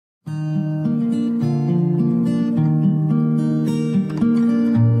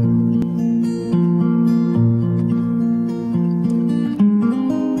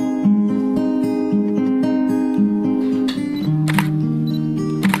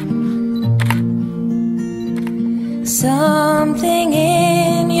something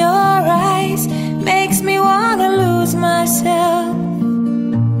in your eyes makes me wanna lose myself,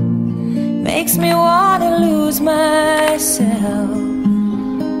 makes me wanna lose myself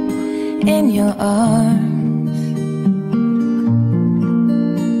in your arms.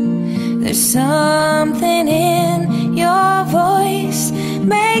 There's something in your voice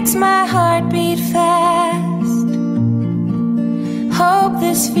makes my heart beat fast. Hope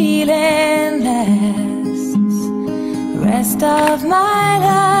this feeling lasts the rest of my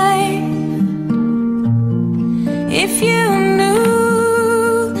life. If you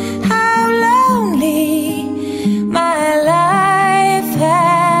knew how lonely my life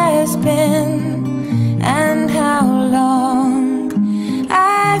has been, and how long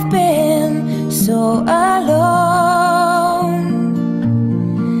I've been so alone,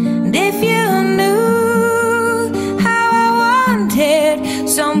 and if you knew how I wanted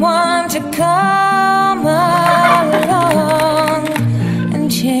someone to come along and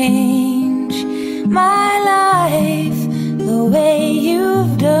change my life the way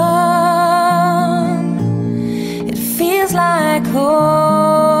you've done, it feels like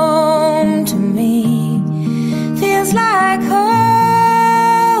home to me, feels like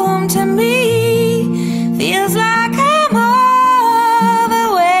home to me, feels like I'm all the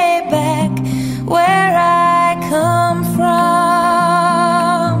way back where I come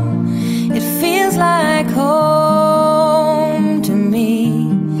from. It feels like home to me,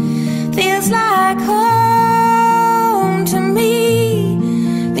 feels like home to me,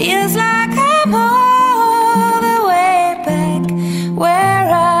 feels like I'm all the way back where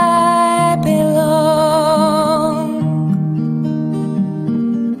I belong.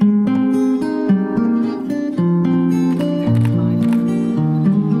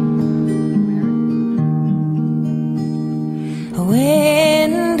 A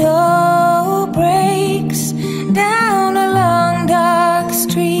window breaks down a long dark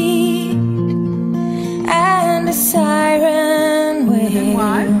street, and a siren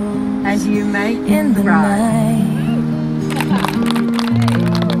wails as you make in the night.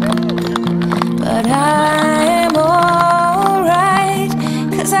 But I'm alright,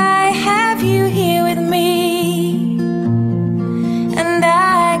 'cause I have you here with me, and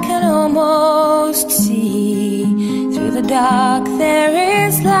I can almost see through the dark there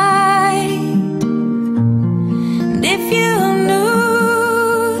is light. And if you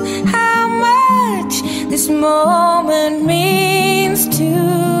knew how much this moment means to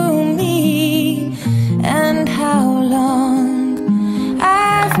me, and how long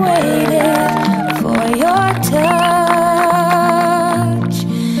I've waited for your touch,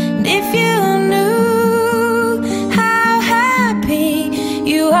 and if you knew how happy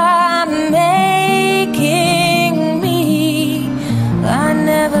you are making me, I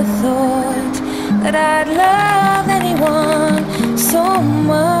never thought that I'd love anyone so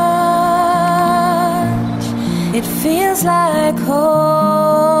much. It feels like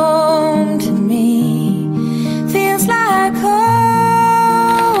home to me, feels like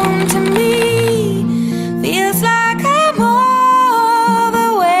home to me, feels like I'm all the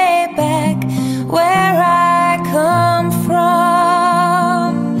way back where I come from.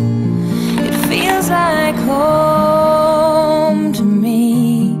 It feels like home to me,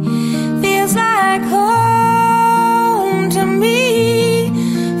 feels like home to me,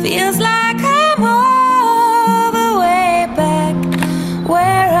 feels like I'm all the way back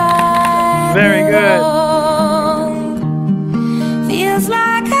where I Very good. belong. Feels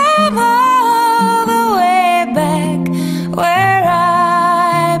like I'm all the way back where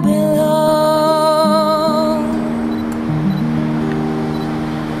I belong.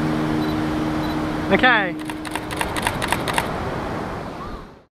 Okay.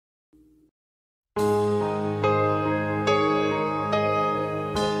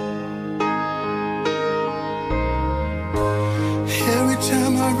 Every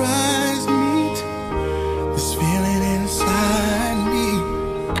time our eyes meet, this feeling inside me,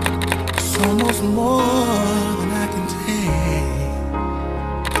 it's almost more than I can take.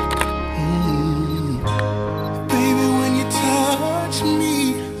 Baby, when you touch me,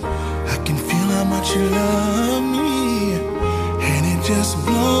 I can feel how much you love me, and it just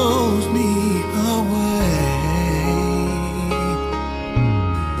blows me away.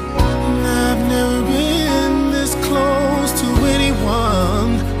 I've never been this close to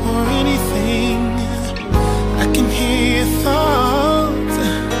anyone or anything. I can hear your thoughts,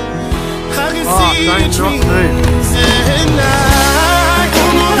 I can see your dreams, and I